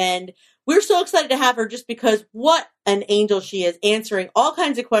 Teampodcast.com. And we're so excited to have her just because what an angel she is, answering all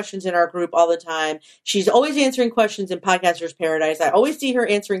kinds of questions in our group all the time. She's always answering questions in Podcasters Paradise. I always see her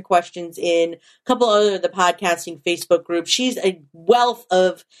answering questions in a couple other of the podcasting Facebook groups. She's a wealth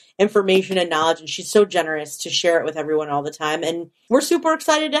of information and knowledge, and she's so generous to share it with everyone all the time. And we're super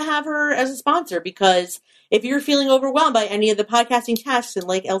excited to have her as a sponsor, because if you're feeling overwhelmed by any of the podcasting tasks, and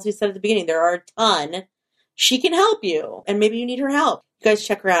like Elsie said at the beginning, there are a ton, she can help you, and maybe you need her help. You guys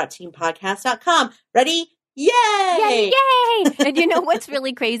check her out at teampodcast.com. Ready? Yay! Yay! And you know what's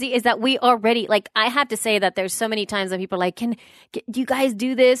really crazy is that we already, like, I have to say that there's so many times that people are like, do you guys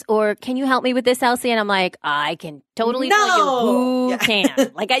do this? Or can you help me with this, Elsie? And I'm like, I can totally tell you who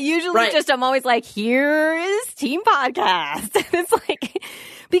can. Like, I usually I'm always like, here is Team Podcast. It's like,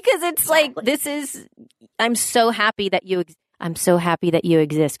 because it's like, I'm so happy that you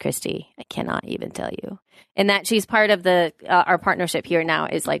exist, Christy. I cannot even tell you. And that she's part of our partnership here now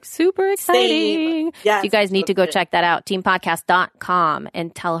is like super exciting. Yes, you guys need to go check that out, teampodcast.com,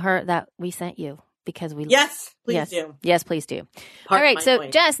 and tell her that we sent you because we Yes, please do. Yes, please do. All right, so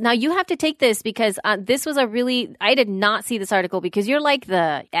Jess, now you have to take this because this was I did not see this article because you're like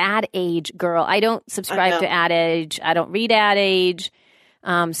the Ad Age girl. I don't subscribe to Ad Age. I don't read Ad Age.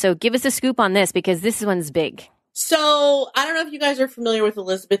 So give us a scoop on this because this one's big. So, I don't know if you guys are familiar with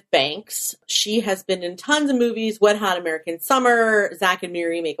Elizabeth Banks. She has been in tons of movies, Wet Hot American Summer, Zack and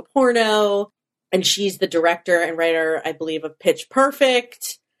Miri Make a Porno, and she's the director and writer, I believe, of Pitch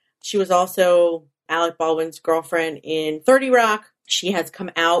Perfect. She was also Alec Baldwin's girlfriend in 30 Rock. She has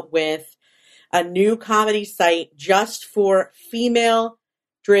come out with a new comedy site just for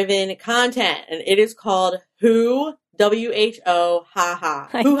female-driven content, and it is called Who? WHO, ha ha,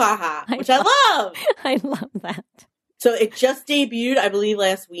 hoo ha ha, which I love. I love that. So it just debuted, I believe,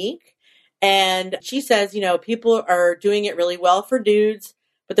 last week. And she says, people are doing it really well for dudes,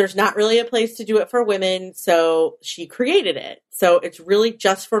 but there's not really a place to do it for women. So she created it. So it's really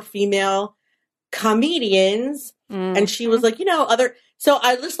just for female comedians. Mm-hmm. And she was like, so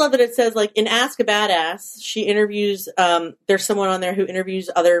I just love that it says, like, in Ask a Badass, she interviews, there's someone on there who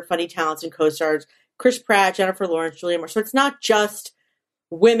interviews other funny talents and co-stars. Chris Pratt, Jennifer Lawrence, Julia Moore. So it's not just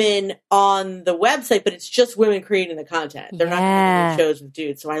women on the website, but it's just women creating the content. They're not doing shows with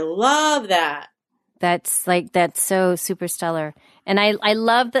dudes. So I love that. That's so super stellar. And I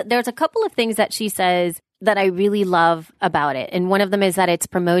love that there's a couple of things that she says that I really love about it. And one of them is that it's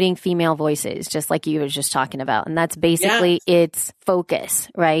promoting female voices, just like you were just talking about. And that's basically its focus,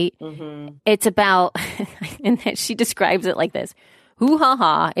 right? Mm-hmm. It's about, and she describes it like this. Hoo Ha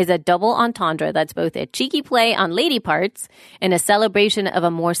Ha is a double entendre that's both a cheeky play on lady parts and a celebration of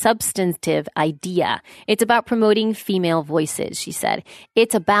a more substantive idea. It's about promoting female voices, she said.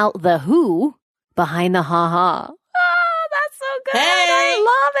 It's about the who behind the ha ha. Oh, that's so good. Hey. I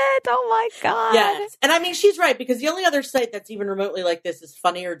love it. Oh my God. Yes. And I mean, she's right, because the only other site that's even remotely like this is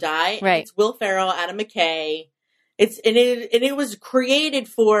Funny or Die. Right. It's Will Ferrell, Adam McKay. It was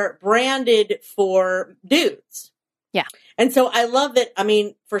branded for dudes. Yeah. And so I love that. I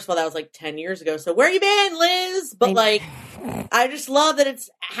mean, first of all, that was like 10 years ago. So where you been, Liz? But I just love that it's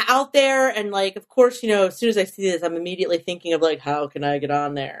out there. And like, of course, as soon as I see this, I'm immediately thinking of like, how can I get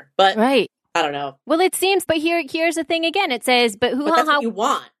on there? But I don't know. Well, it seems, but here's the thing again. It says, but Hoo Ha Ha. You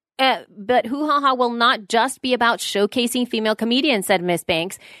want. But Hoo Ha Ha will not just be about showcasing female comedians, said Miss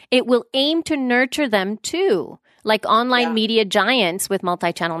Banks. It will aim to nurture them too. Like online media giants with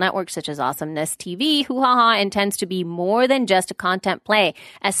multi-channel networks such as Awesomeness TV, Hoo Ha Ha intends to be more than just a content play,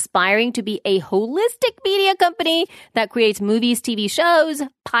 aspiring to be a holistic media company that creates movies, TV shows,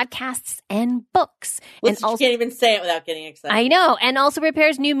 podcasts, and books. Listen, you can't even say it without getting excited. I know. And also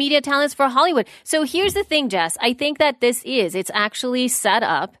prepares new media talents for Hollywood. So here's the thing, Jess. I think that it's actually set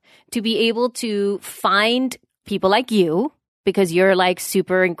up to be able to find people like you, because you're like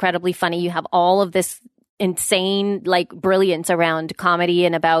super incredibly funny. You have all of this insane like brilliance around comedy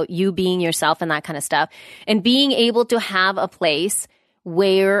and about you being yourself and that kind of stuff, and being able to have a place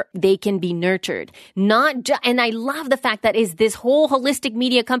where they can be nurtured. And I love the fact that is this whole holistic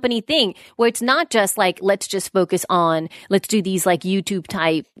media company thing where it's not just like, let's just focus on, let's do these like YouTube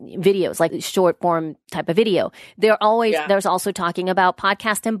type videos, like short form type of video. There's also talking about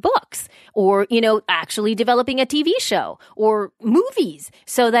podcasts and books, or, actually developing a TV show or movies,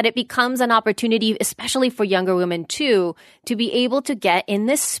 so that it becomes an opportunity, especially for younger women too, to be able to get in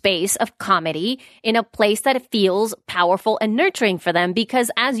this space of comedy in a place that it feels powerful and nurturing for them.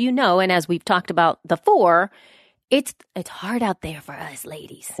 Because as you know, and as we've talked about before, it's hard out there for us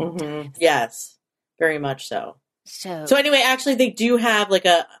ladies. Mm-hmm. Yes, very much so. So anyway, actually, they do have like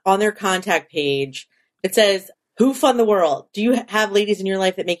on their contact page, it says, who fund the world? Do you have ladies in your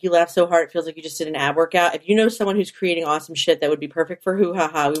life that make you laugh so hard it feels like you just did an ab workout? If you know someone who's creating awesome shit that would be perfect for Hoo Ha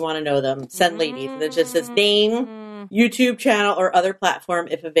Ha, we want to know them. Send ladies. And it just says name, YouTube channel, or other platform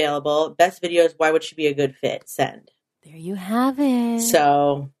if available. Best videos, why would she be a good fit? Send. There you have it.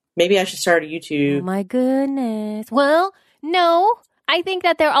 So maybe I should start a YouTube. Oh my goodness. Well, no, I think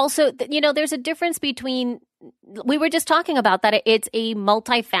that there also, there's a difference between, we were just talking about that it's a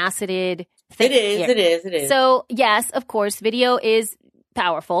multifaceted thing. It is. So yes, of course, video is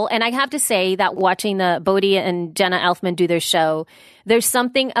powerful. And I have to say that watching the Bodhi and Jenna Elfman do their show, there's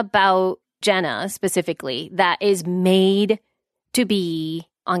something about Jenna specifically that is made to be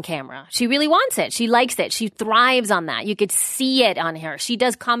on camera. She really wants it. She likes it. She thrives on that. You could see it on her. She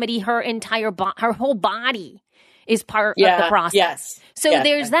does comedy. Her entire her whole body is part of the process. Yes. So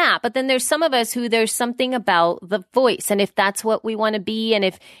there's that. But then there's some of us who there's something about the voice. And if that's what we want to be, and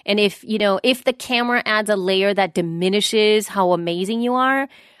if you know, if the camera adds a layer that diminishes how amazing you are,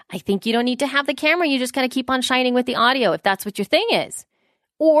 I think you don't need to have the camera. You just got to keep on shining with the audio if that's what your thing is.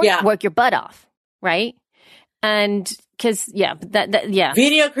 Or work your butt off, right? And because,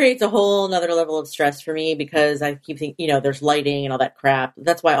 video creates a whole nother level of stress for me because I keep thinking, you know, there's lighting and all that crap.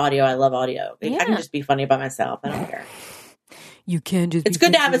 That's why I love audio. I can just be funny by myself. I don't care. You can just. It's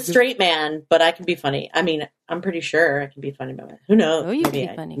good to have a straight man, but I can be funny. I mean, I'm pretty sure I can be funny by myself. Who knows? Oh, you can be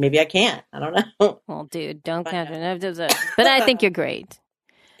funny. Maybe I can't. I don't know. Well, dude, don't count it. But I think you're great.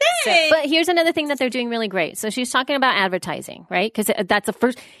 So, but here's another thing that they're doing really great. So she's talking about advertising, right? Because that's the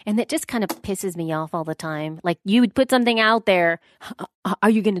first, and it just kind of pisses me off all the time. Like you would put something out there. Are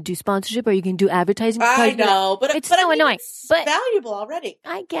you going to do sponsorship? Are you going to do advertising? I know, but it's so annoying. It's but valuable already.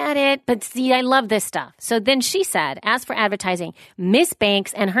 I get it, but see, I love this stuff. So then she said, as for advertising, Miss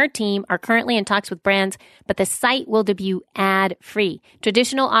Banks and her team are currently in talks with brands, but the site will debut ad-free.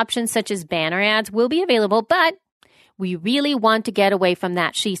 Traditional options such as banner ads will be available, but we really want to get away from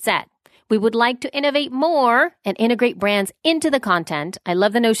that, she said. We would like to innovate more and integrate brands into the content. I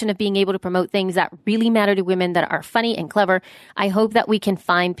love the notion of being able to promote things that really matter to women that are funny and clever. I hope that we can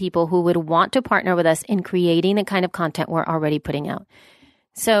find people who would want to partner with us in creating the kind of content we're already putting out.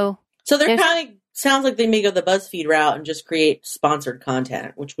 So they're kind of sounds like they may go the BuzzFeed route and just create sponsored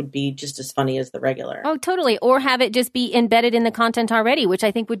content, which would be just as funny as the regular. Oh, totally. Or have it just be embedded in the content already, which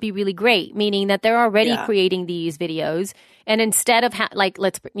I think would be really great, meaning that they're already creating these videos. And instead of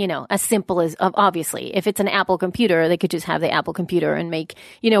as simple as, obviously, if it's an Apple computer, they could just have the Apple computer and make,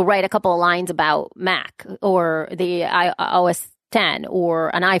 write a couple of lines about Mac or the iOS 10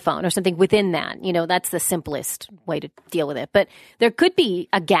 or an iPhone or something within that. That's the simplest way to deal with it. But there could be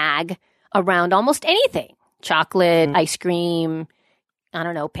a gag around almost anything. Chocolate, ice cream, I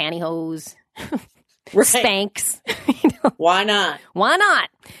don't know, pantyhose, Spanx. Why not? Why not?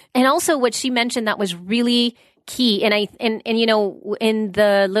 And also what she mentioned that was really key, and in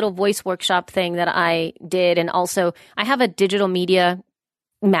the little voice workshop thing that I did, and also I have a digital media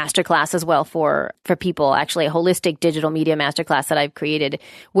masterclass as well for people, actually a holistic digital media masterclass that I've created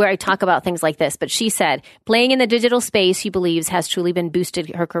where I talk about things like this. But she said playing in the digital space, she believes, has truly been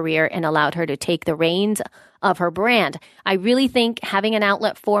boosted her career and allowed her to take the reins of her brand. I really think having an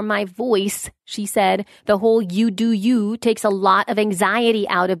outlet for my voice, she said, the whole you do you takes a lot of anxiety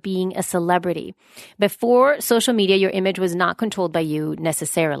out of being a celebrity. Before social media, your image was not controlled by you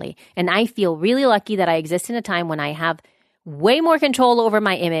necessarily. And I feel really lucky that I exist in a time when I have way more control over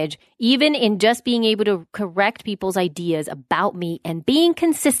my image, even in just being able to correct people's ideas about me and being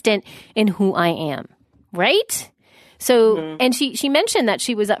consistent in who I am. Right? So, and she mentioned that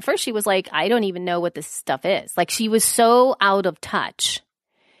she was, at first she was like, I don't even know what this stuff is. Like she was so out of touch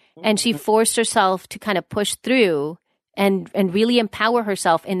and she forced herself to kind of push through and really empower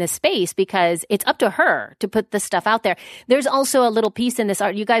herself in this space because it's up to her to put this stuff out there. There's also a little piece in this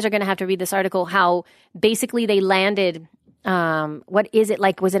art. You guys are going to have to read this article, how basically they landed, what is it?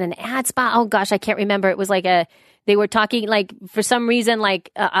 Like, was it an ad spot? Oh gosh, I can't remember. It was like they were talking, like, for some reason,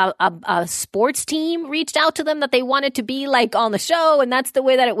 like a sports team reached out to them that they wanted to be like on the show. And that's the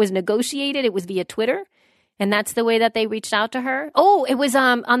way that it was negotiated. It was via Twitter. And that's the way that they reached out to her. Oh, it was,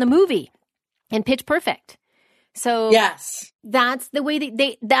 on the movie in Pitch Perfect. So yes, that's the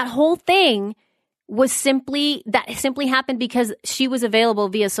way that whole thing was simply happened because she was available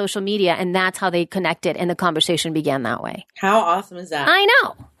via social media, and that's how they connected and the conversation began that way. How awesome is that? I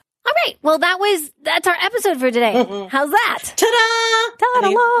know. All right. Well, that's our episode for today. How's that? Ta-da! Ta-da! I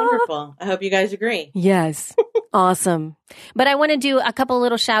think it's wonderful. I hope you guys agree. Yes. Awesome. But I want to do a couple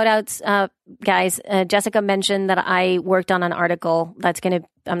little shout outs, guys. Jessica mentioned that I worked on an article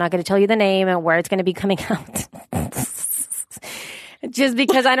I'm not going to tell you the name and where it's going to be coming out. Just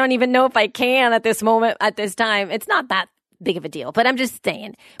because I don't even know if I can at this moment, at this time. It's not that big of a deal, but I'm just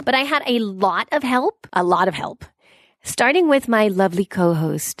saying. But I had a lot of help, starting with my lovely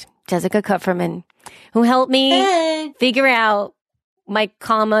co-host, Jessica Kupferman, who helped me figure out my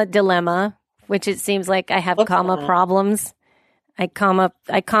comma dilemma, which it seems like I have comma problems. I comma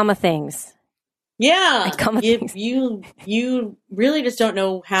things. Yeah, things. You really just don't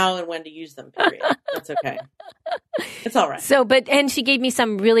know how and when to use them. Period. That's okay. It's all right. So, and she gave me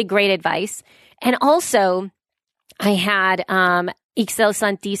some really great advice, and also I had Ixel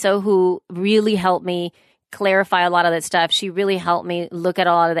Santiso, who really helped me clarify a lot of that stuff. She really helped me look at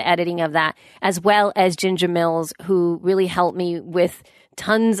a lot of the editing of that, as well as Ginger Mills, who really helped me with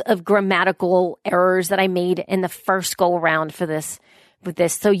tons of grammatical errors that I made in the first go around for this. With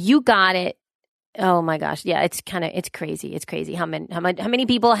this, so you got it. Oh my gosh, yeah, it's crazy. It's crazy how many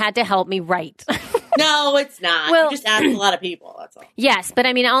people had to help me write. No, it's not. Well, you just asked a lot of people. That's all. Yes, but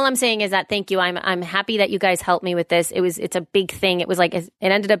I mean, all I'm saying is that thank you. I'm happy that you guys helped me with this. It's a big thing. It was like it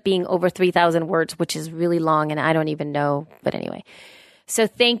ended up being over 3,000 words, which is really long, and I don't even know. But anyway, so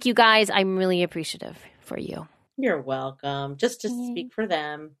thank you guys. I'm really appreciative for you. You're welcome. Just to speak for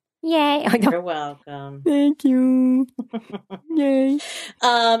them. Yay! You're welcome. Thank you. Yay!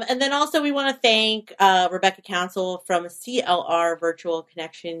 And then also we want to thank Rebecca Council from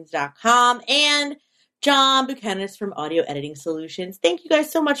CLRvirtualconnections.com and John Buchanan from Audio Editing Solutions. Thank you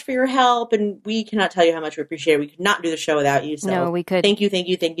guys so much for your help, and we cannot tell you how much we appreciate it. We could not do the show without you. So no, we could. Thank you.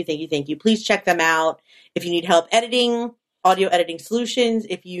 Please check them out if you need help editing, Audio Editing Solutions.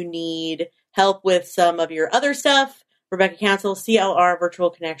 If you need help with some of your other stuff, Rebecca Council, CLR Virtual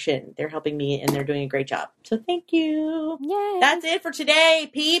Connection. They're helping me, and they're doing a great job. So thank you. Yay. That's it for today,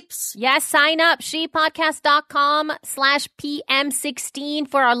 peeps. Yes, sign up, shepodcast.com/PM16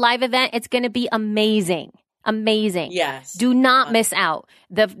 for our live event. It's going to be amazing. Amazing. Yes. Do not miss out.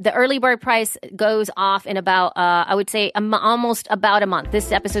 The early bird price goes off in about, I would say, almost about a month.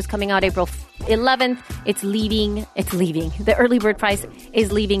 This episode's coming out April 11th. It's leaving. The early bird price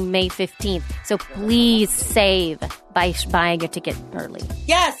is leaving May 15th. So please save by buying your ticket early.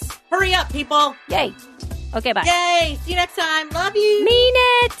 Yes. Hurry up, people. Yay. Okay, bye. Yay. See you next time. Love you. Mean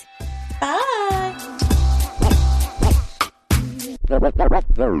it.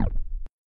 Bye.